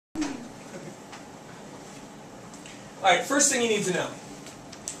Alright, first thing you need to know.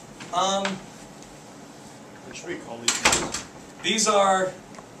 What should we call these? These are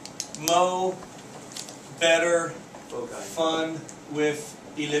Mo Better Okay. Fun with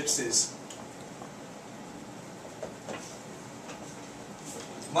Ellipses.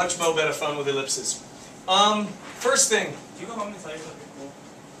 Much Mo Better Fun with Ellipses. First thing. Do you go home and tell yourself you're cool?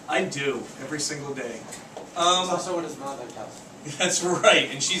 I do, every single day. It's also what his mother tells. That's right,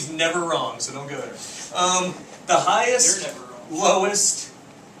 and she's never wrong, so don't go there. The highest, You're never wrong. lowest,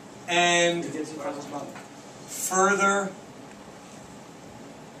 and He gives it from his mother.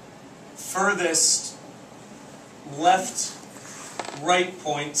 furthest left, right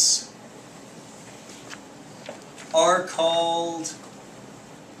points are called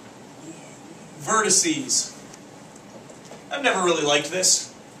vertices. I've never really liked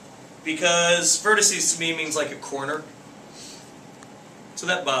this, because vertices to me means like a corner. So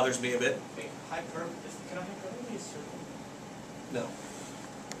that bothers me a bit. Wait, can I hyperbole a circle? No.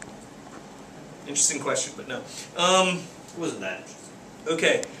 Interesting question, but no. It wasn't that interesting.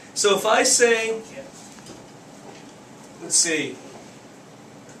 Okay, so if I say, Yeah. let's see.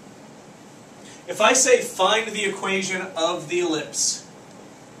 If I say find the equation of the ellipse.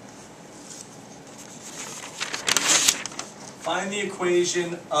 Find the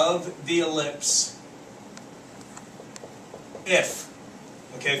equation of the ellipse if.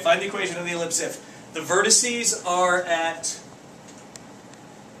 Okay, find the equation of the ellipse if. The vertices are at,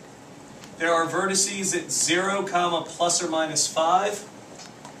 there are vertices at 0, comma, plus or minus 5,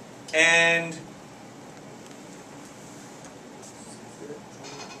 and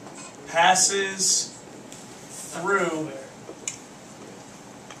passes through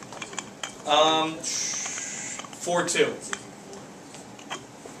 4, 2.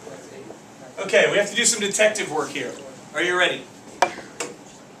 Okay, we have to do some detective work here. Are you ready?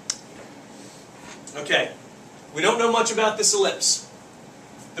 Okay, we don't know much about this ellipse.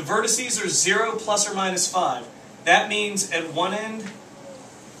 The vertices are 0, plus or minus 5. That means at one end,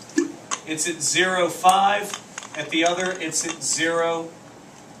 it's at 0, 5. At the other, it's at 0,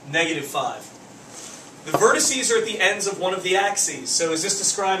 negative 5. The vertices are at the ends of one of the axes. So is this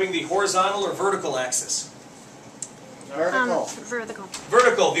describing the horizontal or vertical axis? Vertical. Vertical.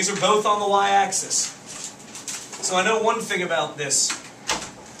 Vertical. These are both on the y-axis. So I know one thing about this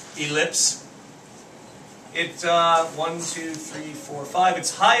ellipse. It, 1, 2, 3, 4, 5.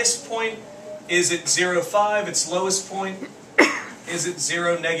 Its highest point is at 0, 5. Its lowest point is at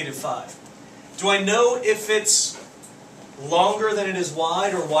 0, negative 5. Do I know if it's longer than it is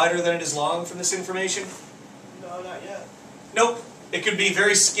wide or wider than it is long from this information? No, not yet. Nope. It could be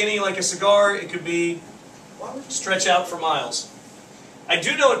very skinny like a cigar. It could be stretch out for miles. I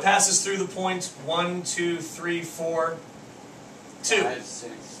do know it passes through the points 1, 2, 3, 4, 2. 5,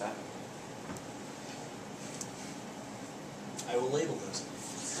 6, 7. I will label those.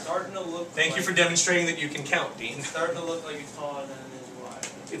 Starting to look. Thank you for demonstrating that you can count, Dean. It's starting to look like it's taller than it is wide.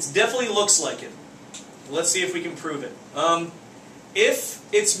 It definitely looks like it. Let's see if we can prove it. If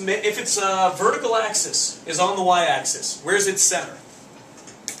its vertical axis is on the y-axis, where's its center?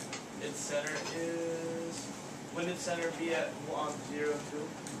 Its center is. Wouldn't its center be at 0, 2?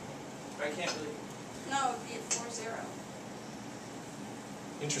 I can't really. No, it would be at 4, 0.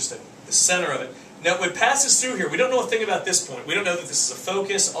 Interesting. The center of it. Now, it passes through here. We don't know a thing about this point. We don't know that this is a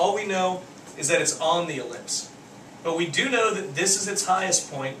focus. All we know is that it's on the ellipse. But we do know that this is its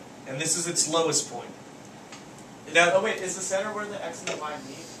highest point, and this is its lowest point. Now, Oh wait, is the center where the X and the Y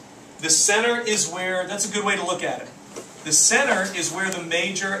meet? the center is where, that's a good way to look at it. The center is where the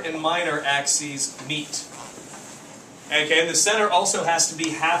major and minor axes meet. Okay, and the center also has to be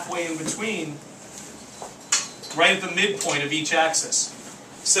halfway in between, right at the midpoint of each axis.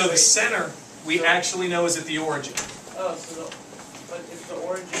 So the center, we actually know is at the origin. Oh, but it's the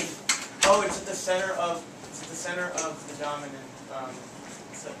origin. Oh, it's at the center of the dominant.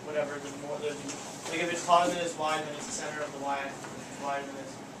 So whatever. Like if it's taller than it's wide, then it's the center of the Y. Wider than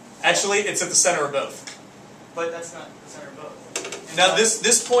it's. Actually, it's at the center of both. But that's not the center of both. Now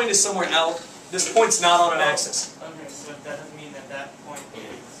this point is somewhere out. This point's not on an axis. Okay, so that doesn't mean that point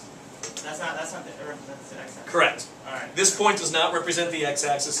is. That's not the represents the x-axis. Correct. All right. This point does not represent the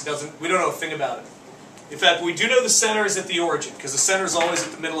x-axis. It doesn't. We don't know a thing about it. In fact, we do know the center is at the origin because the center is always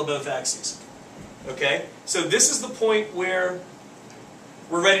at the middle of both axes. Okay. So this is the point where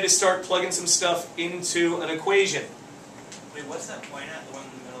we're ready to start plugging some stuff into an equation. Wait, what's that point at? The one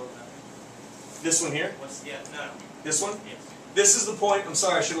in the middle of that? This one here. No. This one. Yes. This is the point. I'm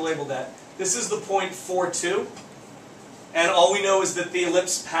sorry, I should have labeled that. This is the point 4, 2. And all we know is that the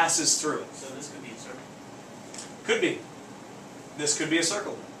ellipse passes through it. So this could be a circle. Could be. This could be a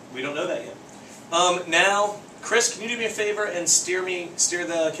circle. We don't know that yet. Now, Chris, can you do me a favor and steer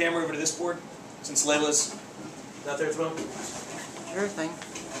the camera over to this board, since Layla's not there at the moment? Sure thing.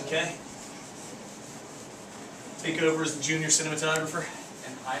 Okay. Take over as the junior cinematographer.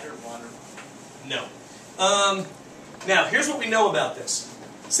 And hide her water. No. Now, here's what we know about this.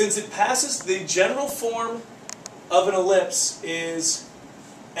 Since it passes, the general form of an ellipse is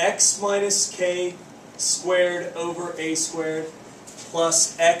x minus k squared over a squared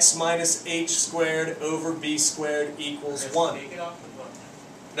plus x minus h squared over b squared equals 1. Take it off the book.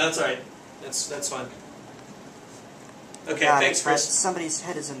 That's all right. That's fine. Okay, Got thanks, it, but Chris. somebody's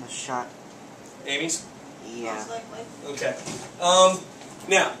head is in the shot. Amy's? Yeah. Most likely. Okay.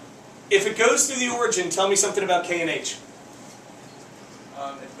 Now, if it goes through the origin, tell me something about k and h.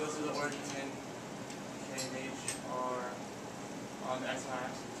 It goes to the origin and K and H are on the x and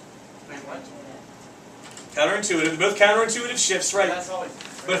y-axis. Wait, what? Counterintuitive. They're both counterintuitive shifts, right? That's always.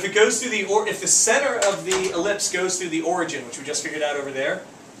 But if it goes through if the center of the ellipse goes through the origin, which we just figured out over there,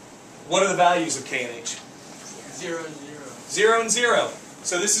 what are the values of k and h? 0 and 0. 0 and 0.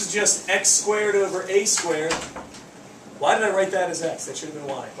 So this is just x squared over a squared. Why did I write that as x? That should have been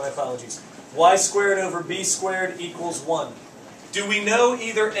y. My apologies. Y squared over b squared equals 1. Do we know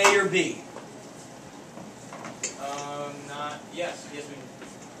either a or b? Yes, we do.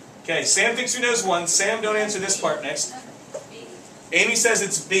 Okay, Sam thinks he knows 1. Sam, don't answer this part next. B. Amy says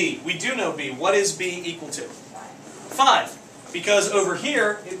it's b. We do know b. What is b equal to? 5. 5. Because over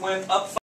here, it went up 5.